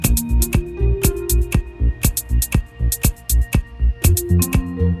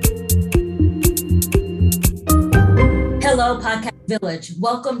Hello, Podcast Village.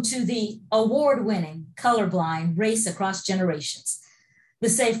 Welcome to the award-winning Colorblind Race Across Generations, the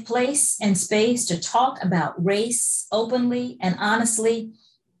safe place and space to talk about race openly and honestly,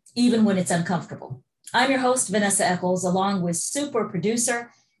 even when it's uncomfortable. I'm your host, Vanessa Eccles, along with super producer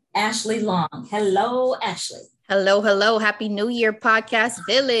Ashley Long. Hello, Ashley. Hello, hello. Happy New Year, Podcast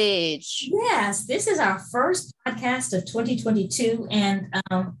Village. Yes, this is our first podcast of 2022, and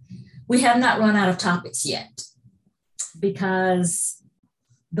we have not run out of topics yet because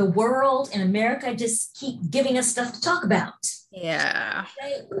the world and America just keep giving us stuff to talk about. Yeah.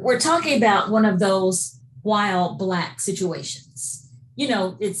 We're talking about one of those while Black situations. You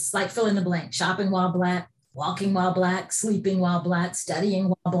know, it's like fill in the blank: shopping while Black, walking while Black, sleeping while Black, studying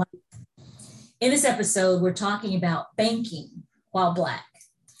while Black. In this episode, we're talking about banking while Black.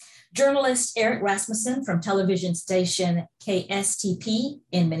 Journalist Eric Rasmussen from television station KSTP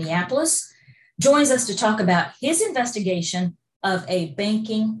in Minneapolis joins us to talk about his investigation of a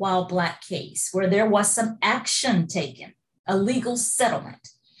banking while Black case where there was some action taken, a legal settlement.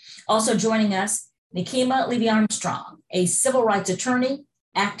 Also joining us, Nekima Levy-Armstrong, a civil rights attorney,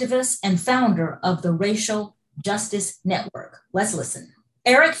 activist, and founder of the Racial Justice Network. Let's listen.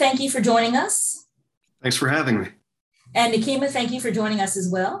 Eric, thank you for joining us. Thanks for having me. And Nekima, thank you for joining us as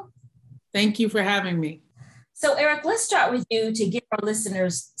well. Thank you for having me. So Eric, let's start with you to give our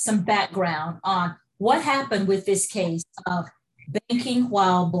listeners some background on what happened with this case of banking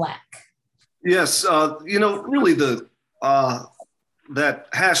while Black. Yes, really that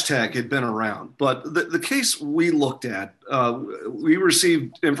hashtag had been around, but the case we looked at, we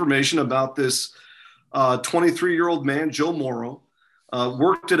received information about this 23-year-old man, Joe Morrow,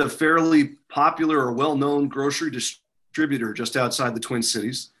 worked at a fairly popular or well-known grocery distributor just outside the Twin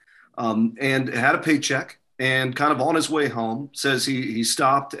Cities, and had a paycheck, and kind of on his way home says he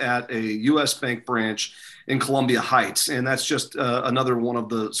stopped at a U.S. Bank branch in Columbia Heights, and that's just another one of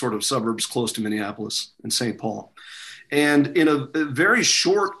the sort of suburbs close to Minneapolis and St. Paul. And in a very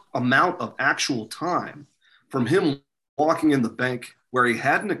short amount of actual time from him walking in the bank where he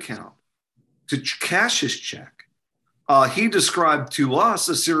had an account to cash his check, he described to us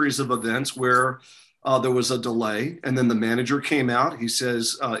a series of events where there was a delay, and then the manager came out. He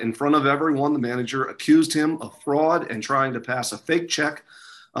says, in front of everyone, the manager accused him of fraud and trying to pass a fake check,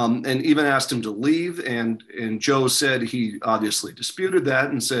 and even asked him to leave. And Joe said he obviously disputed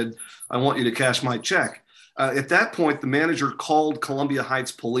that and said, "I want you to cash my check." At that point, the manager called Columbia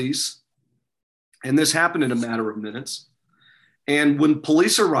Heights police, and this happened in a matter of minutes. And when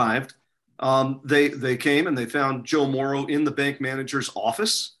police arrived, they came and they found Joe Morrow in the bank manager's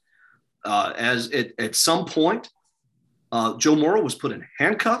office. At some point, Joe Morrow was put in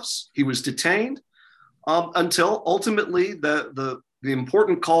handcuffs. He was detained until ultimately the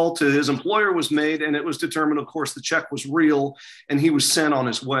important call to his employer was made, and it was determined, of course, the check was real, and he was sent on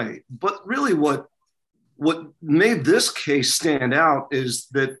his way. But really, what made this case stand out is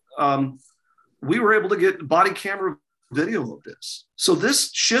that we were able to get body camera video of this. So this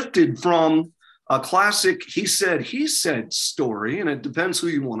shifted from a classic he said story, and it depends who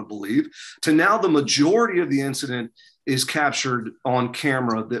you want to believe, to now the majority of the incident is captured on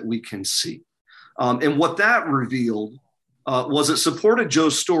camera that we can see. And what that revealed was it supported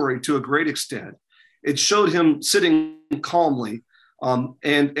Joe's story to a great extent. It showed him sitting calmly,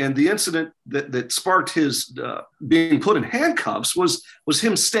 and the incident that sparked his being put in handcuffs was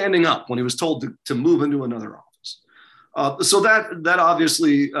him standing up when he was told to move into another office. So that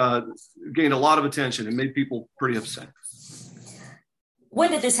obviously gained a lot of attention and made people pretty upset. When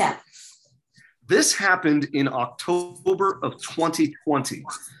did this happen? This happened in October of 2020.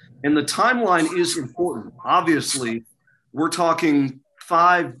 And the timeline is important. Obviously, we're talking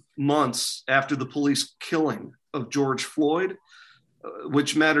 5 months after the police killing of George Floyd,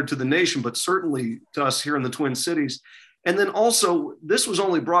 which mattered to the nation, but certainly to us here in the Twin Cities. And then also, this was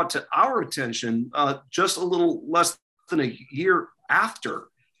only brought to our attention just a little less than a year after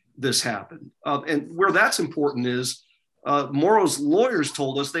this happened. And where that's important is Morrow's lawyers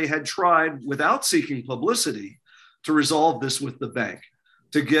told us they had tried, without seeking publicity, to resolve this with the bank,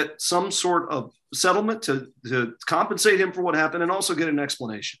 to get some sort of settlement to compensate him for what happened and also get an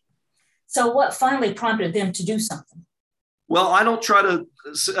explanation. So what finally prompted them to do something? Well, I don't try to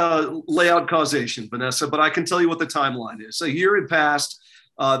lay out causation, Vanessa, but I can tell you what the timeline is. A year had passed.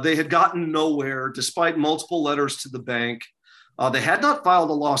 They had gotten nowhere despite multiple letters to the bank. They had not filed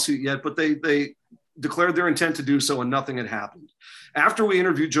a lawsuit yet, but they declared their intent to do so, and nothing had happened. After we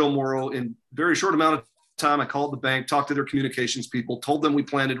interviewed Joe Morrow in a very short amount of time, I called the bank, talked to their communications people, told them we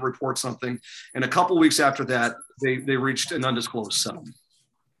planned to report something. And a couple of weeks after that, they reached an undisclosed settlement.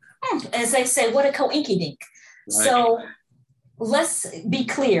 As they say, what a coinky-dink. Right. So let's be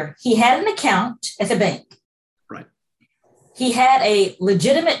clear. He had an account at the bank. Right. He had a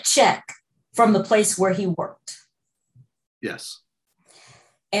legitimate check from the place where he worked. Yes.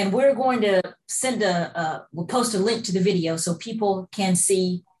 And we're going to we'll post a link to the video so people can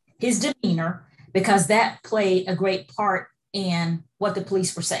see his demeanor, because that played a great part in what the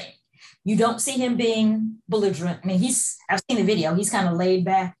police were saying. You don't see him being belligerent. I mean, I've seen the video. He's kind of laid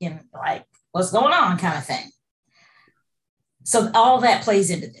back and like, what's going on kind of thing. So all that plays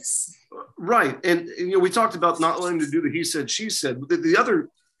into this. Right. And we talked about not letting to do the he said, she said. The other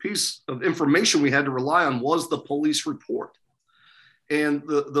piece of information we had to rely on was the police report. And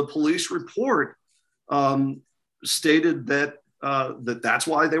the police report stated that that's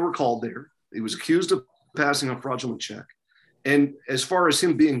why they were called there. He was accused of passing a fraudulent check. And as far as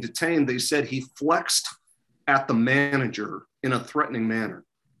him being detained, they said he flexed at the manager in a threatening manner.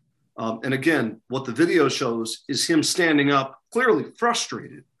 And again, what the video shows is him standing up, clearly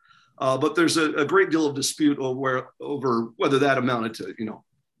frustrated. But there's a great deal of dispute over whether that amounted to,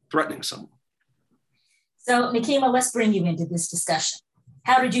 threatening someone. So, Nekima, let's bring you into this discussion.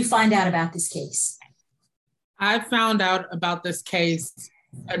 How did you find out about this case? I found out about this case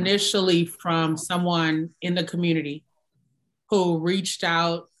initially from someone in the community who reached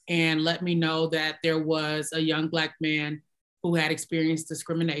out and let me know that there was a young Black man who had experienced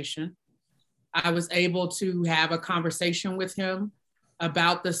discrimination. I was able to have a conversation with him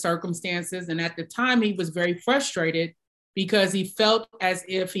about the circumstances. And at the time, he was very frustrated because he felt as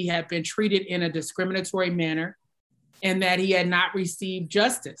if he had been treated in a discriminatory manner and that he had not received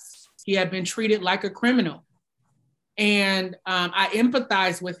justice. He had been treated like a criminal. And I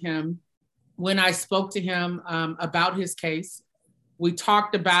empathized with him when I spoke to him about his case. We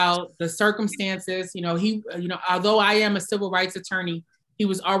talked about the circumstances. Although I am a civil rights attorney, he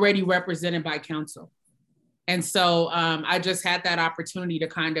was already represented by counsel. And so I just had that opportunity to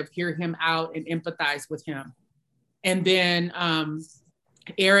kind of hear him out and empathize with him. And then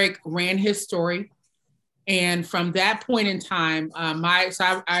Eric ran his story. And from that point in time, I'm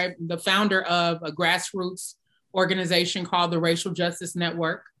the founder of a grassroots organization called the Racial Justice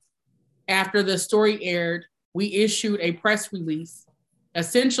Network. After the story aired, we issued a press release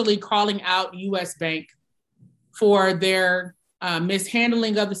essentially calling out US Bank for their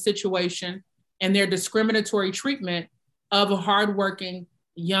mishandling of the situation and their discriminatory treatment of a hardworking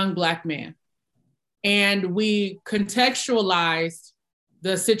young Black man. And we contextualized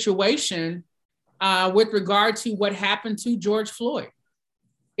the situation with regard to what happened to George Floyd.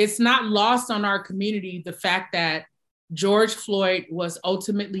 It's not lost on our community the fact that George Floyd was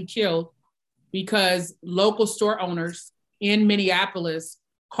ultimately killed because local store owners in Minneapolis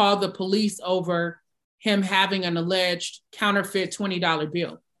called the police over him having an alleged counterfeit $20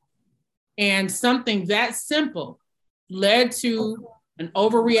 bill. And something that simple led to an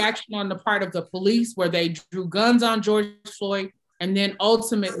overreaction on the part of the police where they drew guns on George Floyd. And then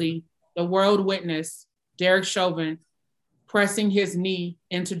ultimately the world witnessed Derek Chauvin pressing his knee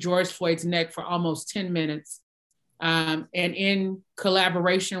into George Floyd's neck for almost 10 minutes. And in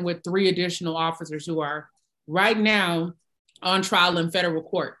collaboration with 3 additional officers who are right now on trial in federal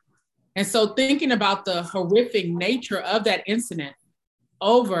court. And so thinking about the horrific nature of that incident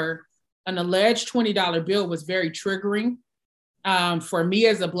over an alleged $20 bill was very triggering for me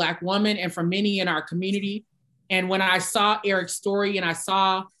as a Black woman and for many in our community. And when I saw Eric's story and I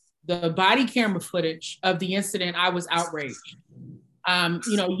saw the body camera footage of the incident, I was outraged.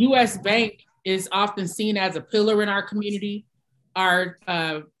 US Bank is often seen as a pillar in our community. Our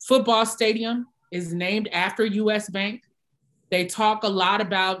football stadium is named after US Bank. They talk a lot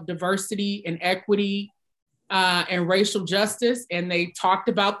about diversity and equity and racial justice. And they talked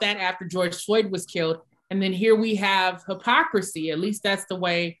about that after George Floyd was killed. And then here we have hypocrisy. At least that's the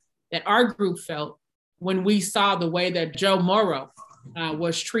way that our group felt when we saw the way that Joe Morrow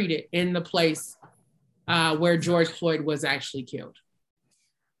was treated in the place where George Floyd was actually killed.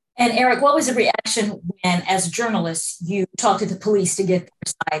 And Eric, what was the reaction when, as a journalist, you talked to the police to get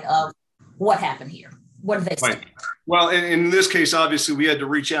their side of what happened here? What did they say? Right. Well, in this case, obviously, we had to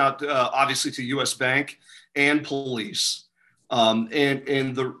reach out, obviously, to US Bank and police.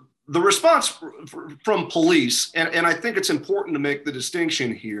 And the response from police, and I think it's important to make the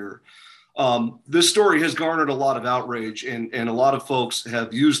distinction here. This story has garnered a lot of outrage, and a lot of folks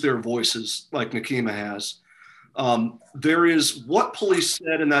have used their voices like Nekima has. There is what police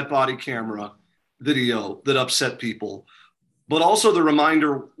said in that body camera video that upset people, but also the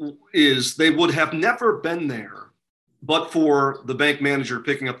reminder is they would have never been there but for the bank manager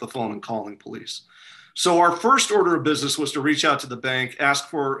picking up the phone and calling police. So our first order of business was to reach out to the bank, ask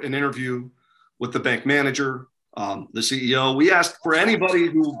for an interview with the bank manager, the CEO. We asked for anybody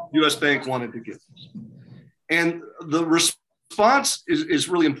who US Bank wanted to give us. And the response is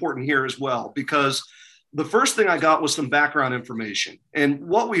really important here as well, because the first thing I got was some background information. And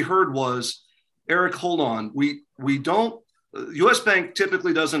what we heard was, Eric, hold on. We don't, US Bank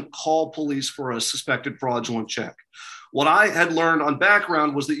typically doesn't call police for a suspected fraudulent check. What I had learned on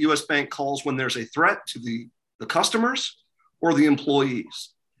background was that US Bank calls when there's a threat to the customers or the employees.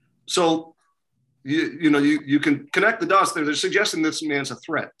 So, you can connect the dots there. They're suggesting this man's a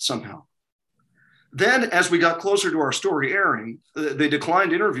threat somehow. Then as we got closer to our story airing, they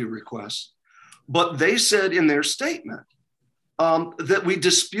declined interview requests, but they said in their statement that we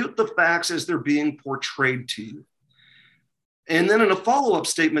dispute the facts as they're being portrayed to you. And then in a follow-up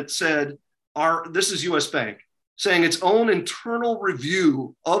statement said, this is US Bank, saying its own internal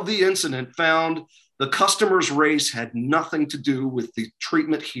review of the incident found the customer's race had nothing to do with the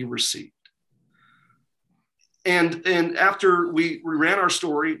treatment he received. And after we ran our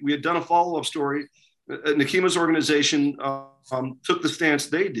story, we had done a follow-up story, Nakima's organization took the stance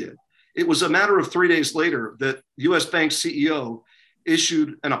they did. It was a matter of 3 days later that US Bank's CEO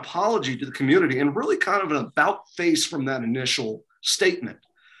issued an apology to the community and really kind of an about face from that initial statement.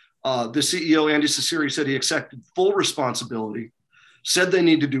 The CEO, Andy Cecere, said he accepted full responsibility, said they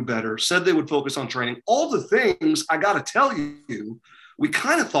need to do better, said they would focus on training. All the things I got to tell you, we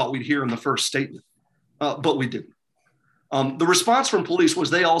kind of thought we'd hear in the first statement, but we didn't. The response from police was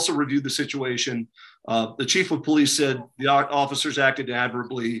they also reviewed the situation. The chief of police said the officers acted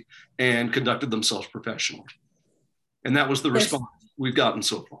admirably and conducted themselves professionally. And that was the response we've gotten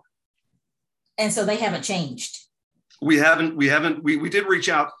so far. And so they haven't changed. We did reach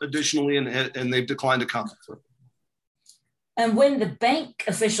out additionally and they've declined to comment further. And when the bank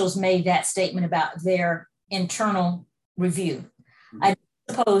officials made that statement about their internal review, I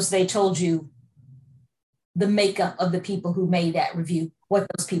suppose they told you the makeup of the people who made that review, what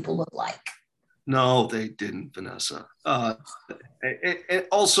those people look like. No, they didn't, Vanessa. And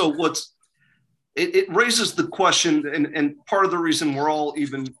also it raises the question, and part of the reason we're all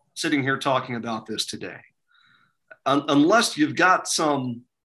even sitting here talking about this today, unless you've got some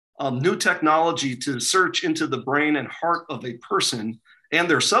new technology to search into the brain and heart of a person and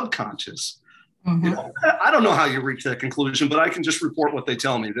their subconscious, I don't know how you reach that conclusion, but I can just report what they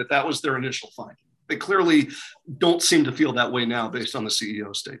tell me, that was their initial finding. They clearly don't seem to feel that way now based on the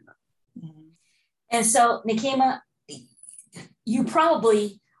CEO statement. And so, Nakima, you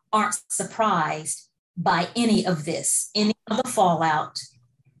probably aren't surprised by any of this, any of the fallout,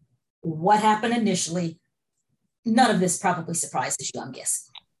 what happened initially. None of this probably surprises you, I'm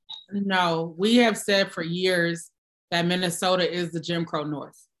guessing. No, we have said for years that Minnesota is the Jim Crow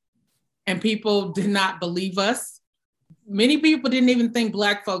North, and people did not believe us. Many people didn't even think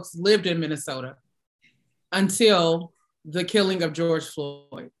Black folks lived in Minnesota until the killing of George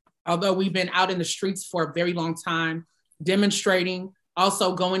Floyd. Although we've been out in the streets for a very long time, demonstrating,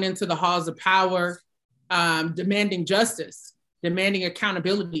 also going into the halls of power, demanding justice, demanding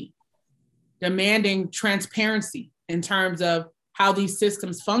accountability, demanding transparency in terms of how these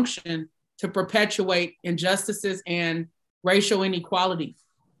systems function to perpetuate injustices and racial inequality.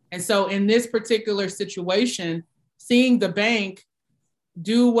 And so in this particular situation, seeing the bank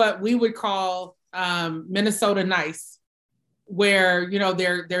do what we would call Minnesota nice, where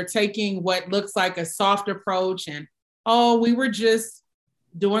they're taking what looks like a soft approach and, we were just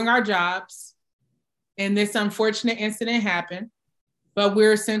doing our jobs and this unfortunate incident happened, but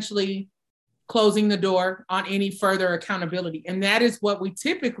we're essentially closing the door on any further accountability. And that is what we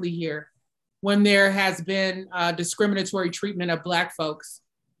typically hear when there has been discriminatory treatment of Black folks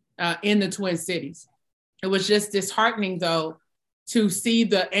in the Twin Cities. It was just disheartening, though, to see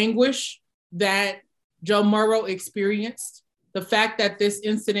the anguish that Joe Morrow experienced, the fact that this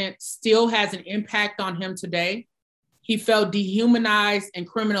incident still has an impact on him today. He felt dehumanized and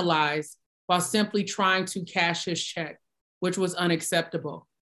criminalized while simply trying to cash his check, which was unacceptable.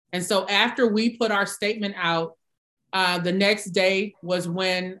 And so after we put our statement out, the next day was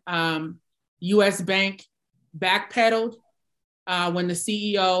when US Bank backpedaled, when the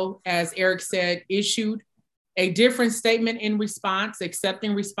CEO, as Eric said, issued a different statement in response,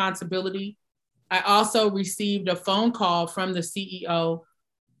 accepting responsibility. I also received a phone call from the CEO,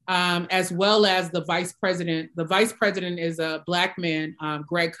 as well as the vice president. The vice president is a Black man,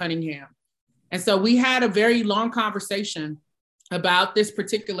 Greg Cunningham. And so we had a very long conversation about this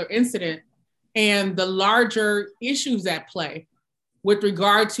particular incident and the larger issues at play with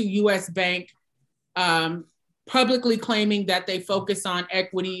regard to US Bank publicly claiming that they focus on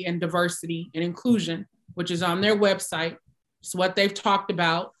equity and diversity and inclusion, which is on their website. It's what they've talked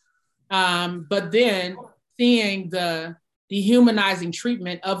about. But then seeing the dehumanizing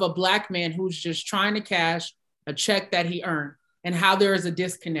treatment of a Black man who's just trying to cash a check that he earned, and how there is a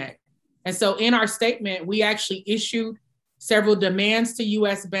disconnect. And so in our statement, we actually issued several demands to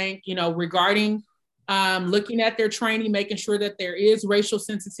US Bank, regarding looking at their training, making sure that there is racial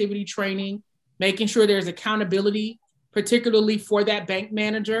sensitivity training, making sure there's accountability, particularly for that bank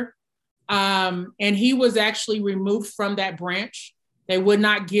manager. And he was actually removed from that branch. They would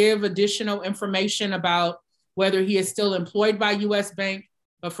not give additional information about whether he is still employed by US Bank.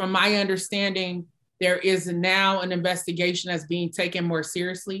 But from my understanding, there is now an investigation that's being taken more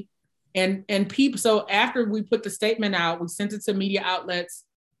seriously. And people, so after we put the statement out, we sent it to media outlets,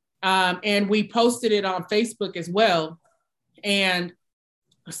 and we posted it on Facebook as well. And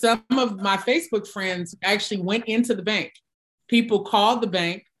some of my Facebook friends actually went into the bank. People called the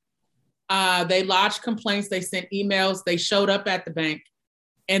bank. They lodged complaints. They sent emails. They showed up at the bank.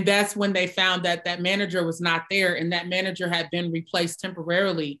 And that's when they found that that manager was not there. And that manager had been replaced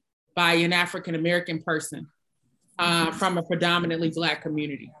temporarily by an African-American person from a predominantly Black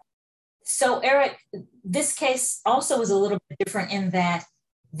community. So Eric, this case also was a little bit different in that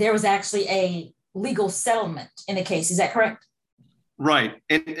there was actually a legal settlement in the case. Is that correct? Right.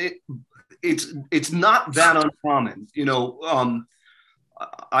 And it's not that uncommon.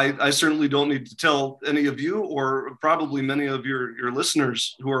 I certainly don't need to tell any of you, or probably many of your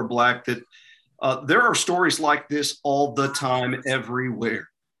listeners who are Black, that there are stories like this all the time, everywhere.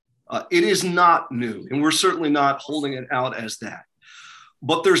 It is not new, and we're certainly not holding it out as that.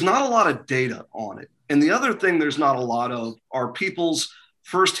 But there's not a lot of data on it. And the other thing there's not a lot of are people's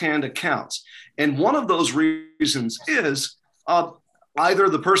firsthand accounts. And one of those reasons is either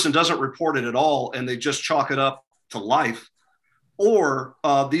the person doesn't report it at all and they just chalk it up to life, or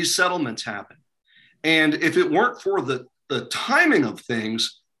these settlements happen. And if it weren't for the timing of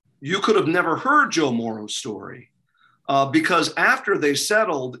things, you could have never heard Joe Morrow's story, because after they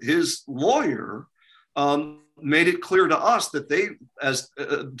settled, his lawyer made it clear to us that they, as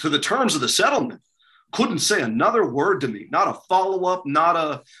to the terms of the settlement, couldn't say another word to me, not a follow-up, not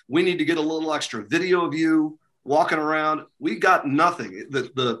a, we need to get a little extra video of you walking around. We got nothing.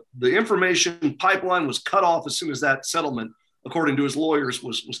 The information pipeline was cut off as soon as that settlement, according to his lawyers,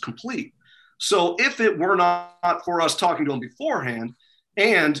 was complete. So if it were not for us talking to him beforehand,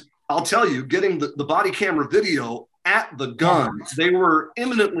 and I'll tell you, getting the body camera video at the gun, they were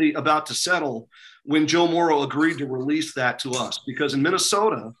imminently about to settle when Joe Morrow agreed to release that to us. Because in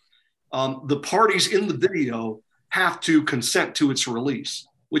Minnesota, the parties in the video have to consent to its release,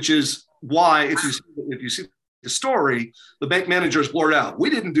 which is why if you see the story, the bank manager is blurred out. We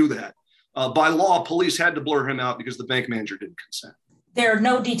didn't do that. By law, police had to blur him out because the bank manager didn't consent. There are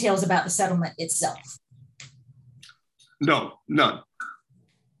no details about the settlement itself. No, none.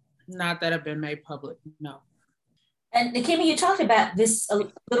 Not that have been made public, no. And Nikemi, you talked about this a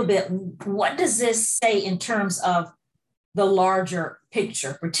little bit. What does this say in terms of the larger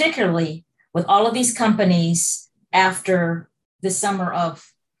picture, particularly with all of these companies after the summer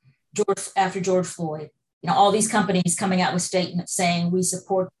of George Floyd? All these companies coming out with statements saying we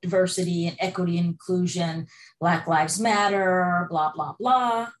support diversity and equity and inclusion, Black Lives Matter, blah, blah,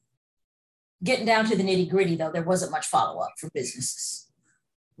 blah. Getting down to the nitty gritty, though, there wasn't much follow-up for businesses.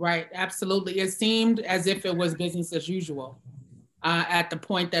 Right, absolutely. It seemed as if it was business as usual at the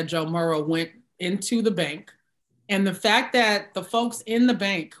point that Joe Morrow went into the bank. And the fact that the folks in the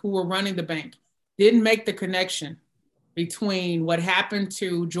bank who were running the bank didn't make the connection between what happened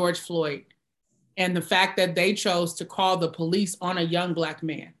to George Floyd and the fact that they chose to call the police on a young Black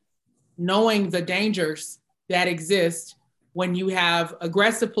man, knowing the dangers that exist when you have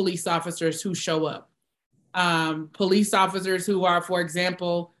aggressive police officers who show up. Police officers who are, for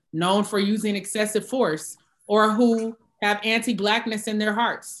example, known for using excessive force or who have anti-Blackness in their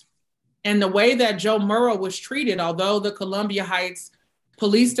hearts. And the way that Joe Morrow was treated, although the Columbia Heights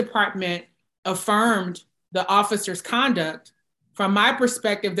Police Department affirmed the officer's conduct, from my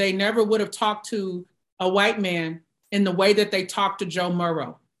perspective, they never would have talked to a white man in the way that they talked to Joe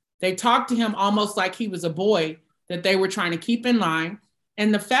Morrow. They talked to him almost like he was a boy that they were trying to keep in line.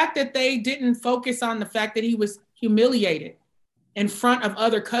 And the fact that they didn't focus on the fact that he was humiliated in front of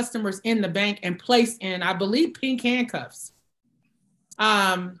other customers in the bank and placed in, I believe, pink handcuffs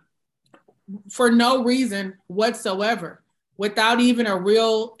for no reason whatsoever, without even a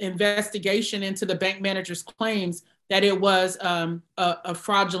real investigation into the bank manager's claims that it was a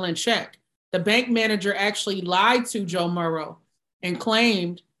fraudulent check. The bank manager actually lied to Joe Morrow and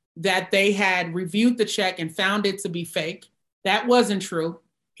claimed that they had reviewed the check and found it to be fake. That wasn't true.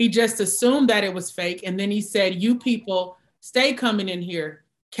 He just assumed that it was fake. And then he said, you people stay coming in here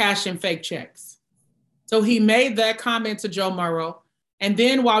cashing fake checks. So he made that comment to Joe Morrow. And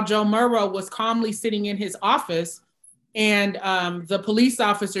then while Joe Morrow was calmly sitting in his office and the police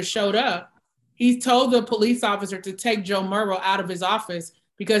officer showed up, he told the police officer to take Joe Morrow out of his office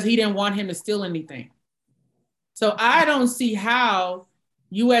because he didn't want him to steal anything. So I don't see how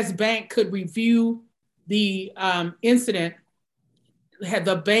US Bank could review the incident, had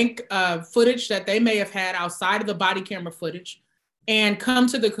the bank footage that they may have had outside of the body camera footage, and come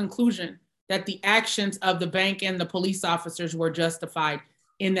to the conclusion that the actions of the bank and the police officers were justified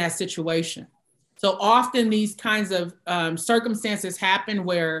in that situation. So often these kinds of circumstances happen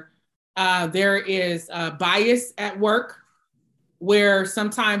where there is bias at work, where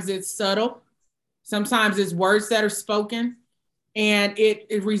sometimes it's subtle, sometimes it's words that are spoken, and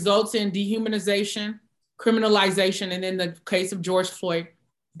it results in dehumanization, criminalization, and in the case of George Floyd,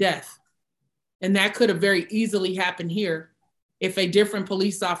 death. And that could have very easily happened here if a different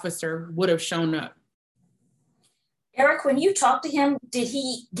police officer would have shown up. Eric, when you talked to him, did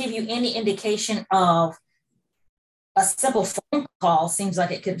he give you any indication of a simple phone call? Seems like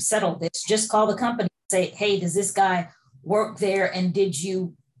it could have settled this. Just call the company and say, hey, does this guy work there? And did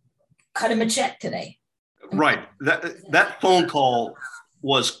you cut him a check today? Right. That phone call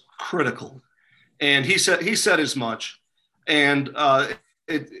was critical. And he said as much. And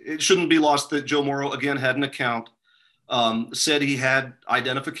it shouldn't be lost that Joe Morrow, again, had an account, said he had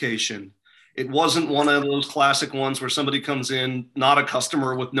identification. It wasn't one of those classic ones where somebody comes in, not a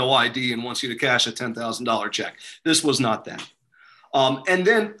customer with no ID and wants you to cash a $10,000 check. This was not that. And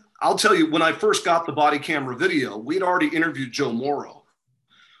then I'll tell you, when I first got the body camera video, we'd already interviewed Joe Morrow.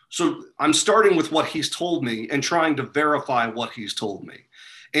 So I'm starting with what he's told me and trying to verify what he's told me.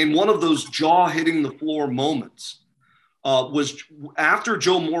 And one of those jaw hitting the floor moments was after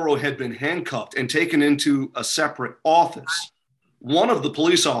Joe Morrow had been handcuffed and taken into a separate office. One of the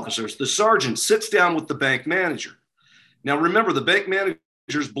police officers, the sergeant, sits down with the bank manager. Now, remember, the bank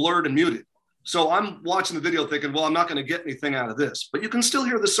manager's blurred and muted. So I'm watching the video thinking, well, I'm not going to get anything out of this. But you can still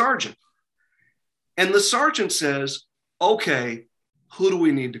hear the sergeant. And the sergeant says, okay, who do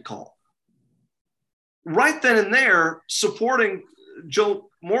we need to call? Right then and there, supporting Joe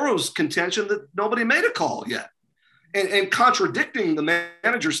Morrow's contention that nobody made a call yet, and contradicting the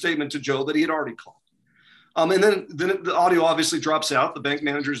manager's statement to Joe that he had already called. And then the audio obviously drops out. The bank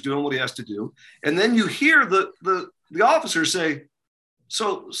manager is doing what he has to do. And then you hear the officer say,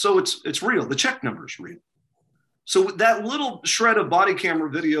 so it's real. The check number is real. So that little shred of body camera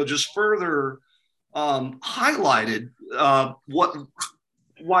video just further highlighted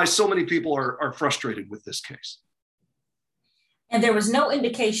why so many people are frustrated with this case. And there was no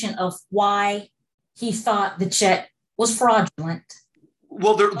indication of why he thought the check was fraudulent.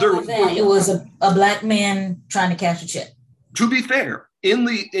 Well, it was a Black man trying to cash a check. To be fair, in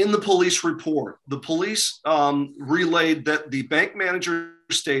the police report, the police relayed that the bank manager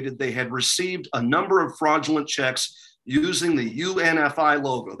stated they had received a number of fraudulent checks using the UNFI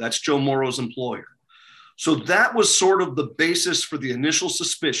logo. That's Joe Morrow's employer. So that was sort of the basis for the initial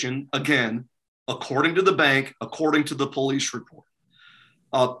suspicion, again, according to the bank, according to the police report.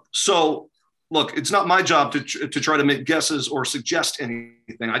 So look, it's not my job to try to make guesses or suggest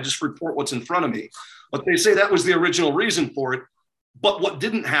anything. I just report what's in front of me. But they say that was the original reason for it. But what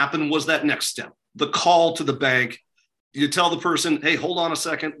didn't happen was that next step, the call to the bank. You tell the person, hey, hold on a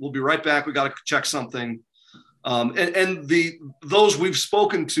second. We'll be right back. We got to check something. Those we've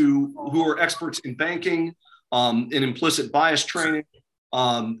spoken to who are experts in banking, in implicit bias training,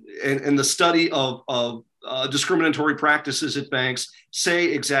 and the study of discriminatory practices at banks say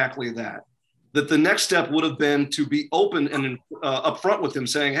exactly that the next step would have been to be open and upfront with them,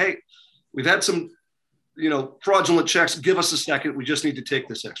 saying, hey, we've had some, fraudulent checks. Give us a second. We just need to take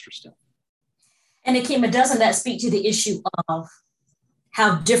this extra step. And Akima, doesn't that speak to the issue of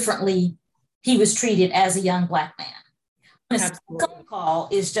how differently he was treated as a young Black man? A phone call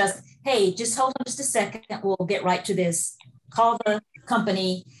is just, hey, just hold on just a second. We'll get right to this. Call the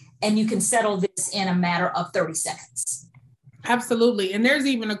company and you can settle this in a matter of 30 seconds. Absolutely. And there's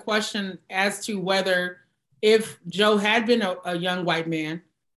even a question as to whether if Joe had been a young white man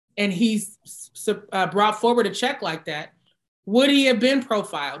and he's brought forward a check like that, would he have been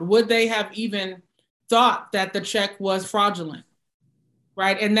profiled? Would they have even thought that the check was fraudulent?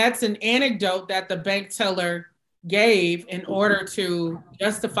 Right. And that's an anecdote that the bank teller gave in order to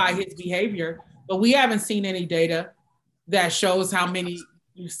justify his behavior. But we haven't seen any data that shows how many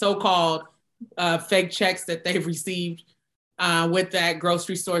so-called fake checks that they've received with that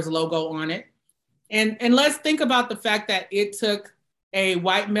grocery store's logo on it. And let's think about the fact that it took a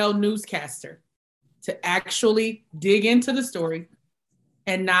white male newscaster to actually dig into the story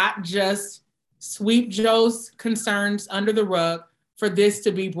and not just sweep Joe's concerns under the rug for this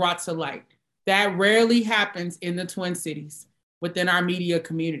to be brought to light. That rarely happens in the Twin Cities within our media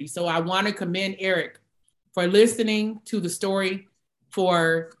community. So I want to commend Eric for listening to the story,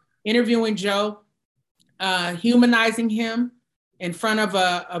 for interviewing Joe, humanizing him in front of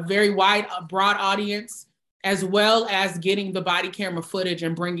a very wide, broad audience, as well as getting the body camera footage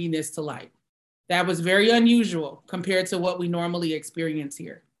and bringing this to light. That was very unusual compared to what we normally experience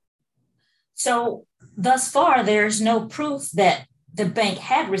here. So thus far, there's no proof that the bank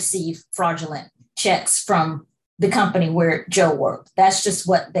had received fraudulent checks from the company where Joe worked. That's just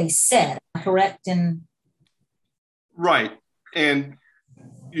what they said, correct? Right. And,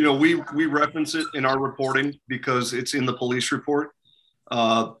 you know, we reference it in our reporting because it's in the police report.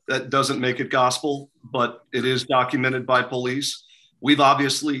 That doesn't make it gospel, but it is documented by police. We've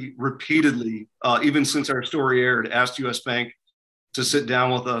obviously repeatedly, even since our story aired, asked US Bank to sit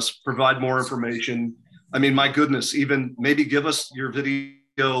down with us, provide more information. I mean, my goodness, even maybe give us your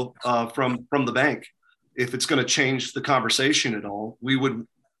video from the bank. If it's going to change the conversation at all, we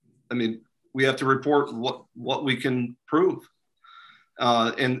have to report what we can prove.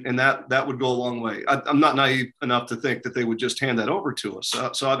 And that would go a long way. I'm not naive enough to think that they would just hand that over to us.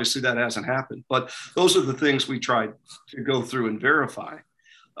 So obviously that hasn't happened, but those are the things we tried to go through and verify.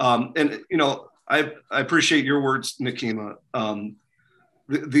 And, you know, I appreciate your words, Nikema.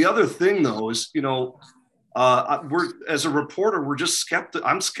 The other thing though is, you know, as a reporter, we're just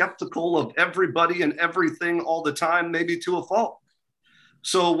I'm skeptical of everybody and everything all the time, maybe to a fault.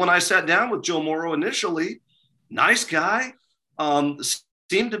 So when I sat down with Joe Morrow initially, nice guy,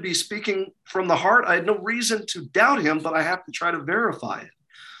 seemed to be speaking from the heart. I had no reason to doubt him, but I have to try to verify it.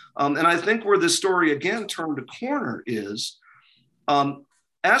 And I think where this story again turned a corner is,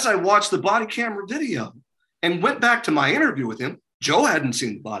 as I watched the body camera video and went back to my interview with him, Joe hadn't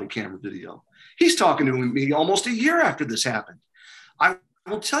seen the body camera video. He's talking to me almost a year after this happened. I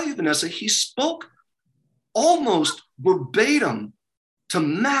will tell you, Vanessa, he spoke almost verbatim to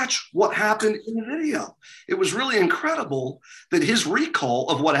match what happened in the video. It was really incredible that his recall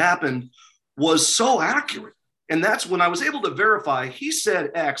of what happened was so accurate. And that's when I was able to verify he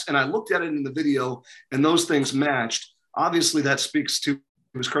said X, and I looked at it in the video and those things matched. Obviously that speaks to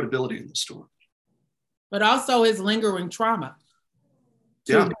his credibility in the story. But also his lingering trauma.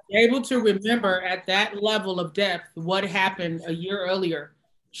 Yeah. To be able to remember at that level of depth what happened a year earlier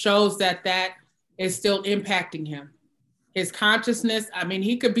shows that is still impacting him. His consciousness, I mean,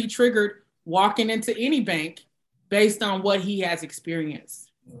 he could be triggered walking into any bank based on what he has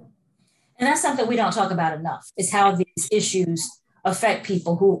experienced. And that's something we don't talk about enough, is how these issues affect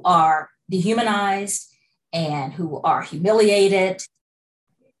people who are dehumanized and who are humiliated.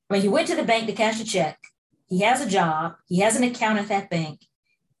 When he went to the bank to cash a check, he has a job, he has an account at that bank,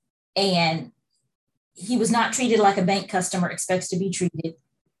 and he was not treated like a bank customer expects to be treated,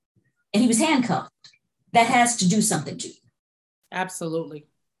 and he was handcuffed. That has to do something to you. Absolutely.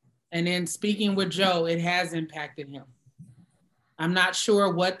 And in speaking with Joe, it has impacted him. I'm not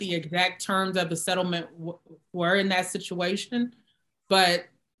sure what the exact terms of the settlement were in that situation, but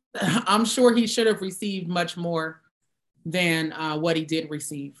I'm sure he should have received much more than what he did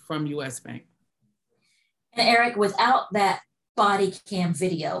receive from US Bank. And Eric, without that body cam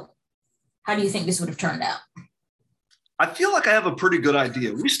video, how do you think this would have turned out? I feel like I have a pretty good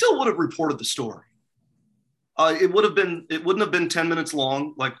idea. We still would have reported the story. It wouldn't have been 10 minutes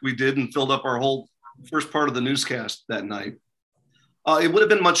long like we did and filled up our whole first part of the newscast that night. It would have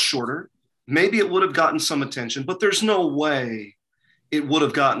been much shorter. Maybe it would have gotten some attention, but there's no way it would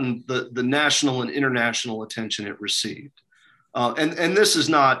have gotten the national and international attention it received. And this is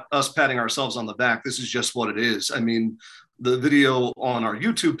not us patting ourselves on the back. This is just what it is. I mean, the video on our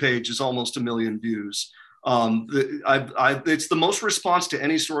YouTube page is almost 1 million views. It's the most response to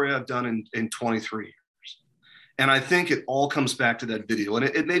any story I've done in 23 years. And I think it all comes back to that video.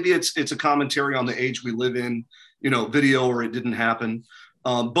 And maybe it's a commentary on the age we live in, you know, video, or it didn't happen.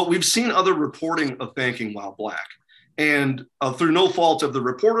 But we've seen other reporting of banking while black. And through no fault of the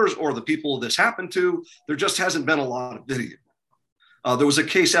reporters or the people this happened to, there just hasn't been a lot of video. There was a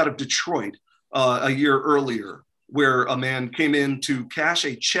case out of Detroit a year earlier where a man came in to cash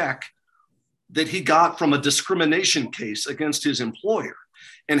a check that he got from a discrimination case against his employer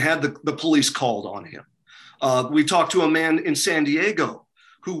and had the police called on him. We talked to a man in San Diego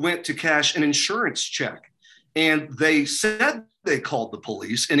who went to cash an insurance check, and they said they called the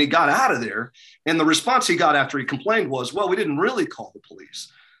police, and he got out of there. And the response he got after he complained was, well, we didn't really call the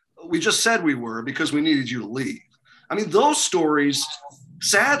police. We just said we were because we needed you to leave. I mean, those stories,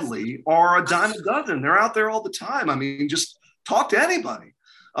 sadly, are a dime a dozen. They're out there all the time. I mean, just talk to anybody.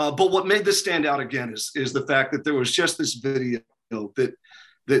 But what made this stand out again is the fact that there was just this video that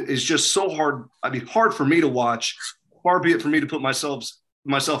is just so hard. I mean, hard for me to watch. Far be it for me to put myself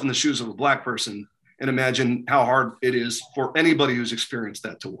in the shoes of a Black person and imagine how hard it is for anybody who's experienced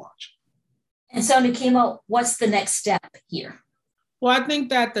that to watch. And so, Nekima, what's the next step here? Well, I think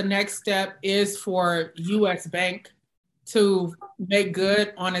that the next step is for U.S. Bank to make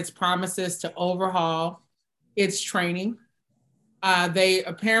good on its promises to overhaul its training. They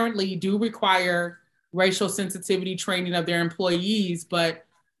apparently do require racial sensitivity training of their employees, but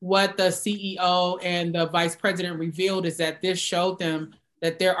what the CEO and the vice president revealed is that this showed them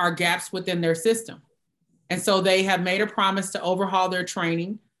that there are gaps within their system. And so they have made a promise to overhaul their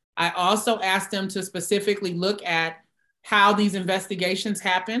training. I also asked them to specifically look at how these investigations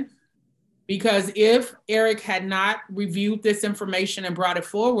happen, because if Eric had not reviewed this information and brought it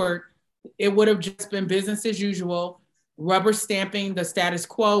forward, it would have just been business as usual, rubber stamping the status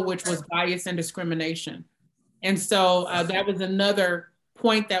quo, which was bias and discrimination. And so that was another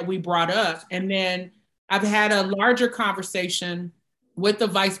point that we brought up. And then I've had a larger conversation with the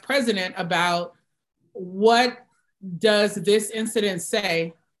vice president about what does this incident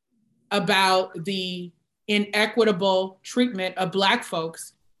say about the inequitable treatment of Black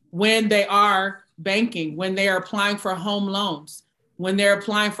folks when they are banking, when they are applying for home loans, when they're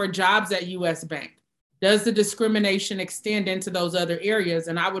applying for jobs at U.S. Bank. Does the discrimination extend into those other areas?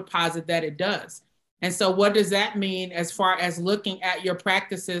 And I would posit that it does. And so what does that mean as far as looking at your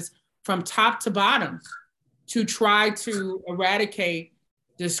practices from top to bottom to try to eradicate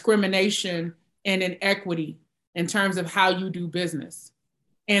discrimination and inequity in terms of how you do business?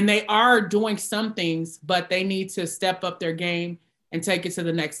 And they are doing some things, but they need to step up their game and take it to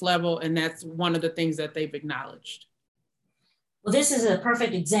the next level. And that's one of the things that they've acknowledged. Well, this is a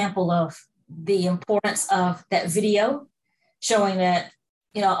perfect example of the importance of that video showing that,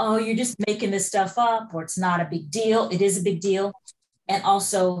 oh, you're just making this stuff up, or it's not a big deal. It is a big deal. And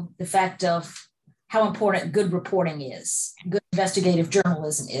also the fact of how important good reporting is, good investigative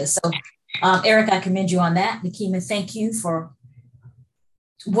journalism is. So, Eric, I commend you on that. Nekima, thank you for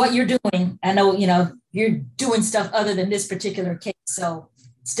what you're doing. I know, you're doing stuff other than this particular case. So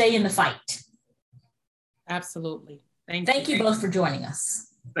stay in the fight. Absolutely. Thank you both for joining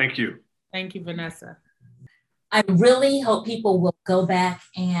us. Thank you. Thank you, Vanessa. I really hope people will go back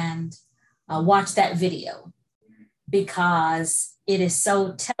and watch that video, because it is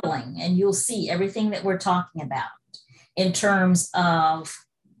so telling, and you'll see everything that we're talking about in terms of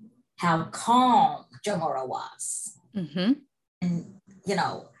how calm Joe Morrow was. Mm-hmm. And,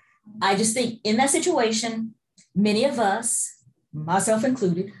 I just think in that situation, many of us, myself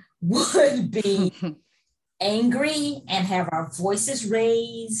included, would be angry and have our voices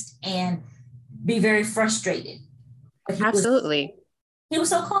raised and be very frustrated. Absolutely. He was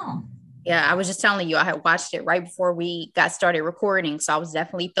so calm. Yeah, I was just telling you, I had watched it right before we got started recording. So I was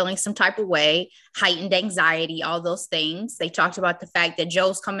definitely feeling some type of way, heightened anxiety, all those things. They talked about the fact that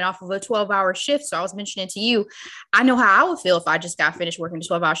Joe's coming off of a 12-hour shift. So I was mentioning to you, I know how I would feel if I just got finished working a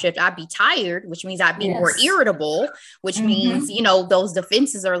 12-hour shift. I'd be tired, which means I'd be more irritable, which means, those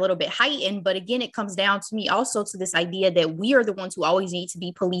defenses are a little bit heightened. But again, it comes down to me also to this idea that we are the ones who always need to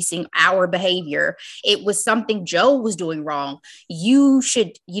be policing our behavior. It was something Joe was doing wrong. You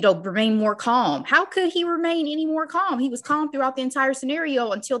should, remain more calm. How could he remain any more calm? He was calm throughout the entire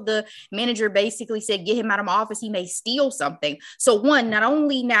scenario until the manager basically said, get him out of my office. He may steal something. So one, not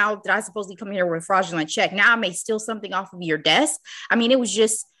only now that I supposedly come here with a fraudulent check, now I may steal something off of your desk. I mean, it was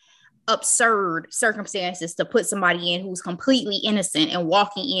just absurd circumstances to put somebody in who's completely innocent and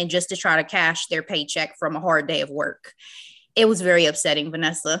walking in just to try to cash their paycheck from a hard day of work. It was very upsetting,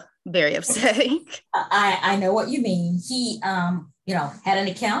 Vanessa. Very upsetting. I know what you mean. He, had an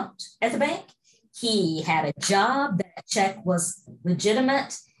account at the bank. He had a job. That check was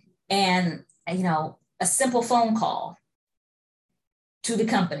legitimate. And, a simple phone call to the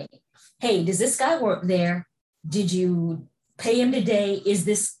company. Hey, does this guy work there? Did you pay him today? Is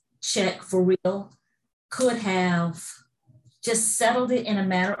this check for real? Could have just settled it in a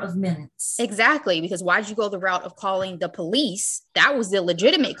matter of minutes. Exactly, because why'd you go the route of calling the police? That was the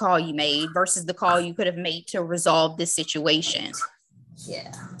legitimate call you made versus the call you could have made to resolve this situation.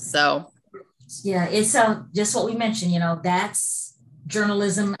 Yeah. So. Yeah, it's just what we mentioned, that's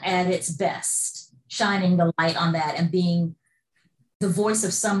journalism at its best, shining the light on that and being the voice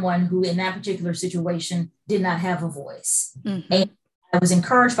of someone who in that particular situation did not have a voice. Mm-hmm. And I was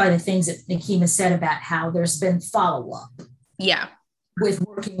encouraged by the things that Nekima said about how there's been follow-up. Yeah. With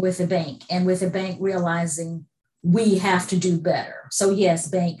working with the bank and with the bank realizing we have to do better. So yes,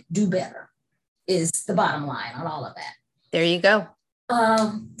 bank, do better is the bottom line on all of that. There you go.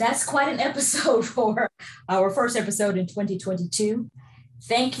 That's quite an episode for our first episode in 2022.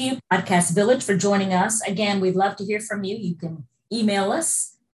 Thank you, Podcast Village, for joining us. Again, we'd love to hear from you. You can email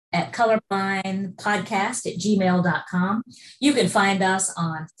us at colorblindpodcast@gmail.com. You can find us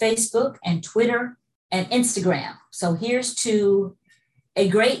on Facebook and Twitter and Instagram. So here's to a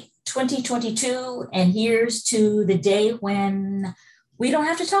great 2022, and here's to the day when we don't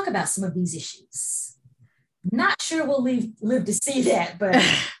have to talk about some of these issues. Not sure we'll live to see that, but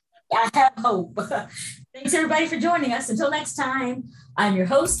I have hope. Thanks, everybody, for joining us. Until next time, I'm your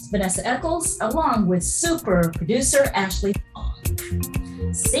host, Vanessa Eccles, along with super producer Ashley Long.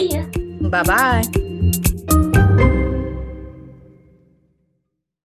 See ya. Bye-bye.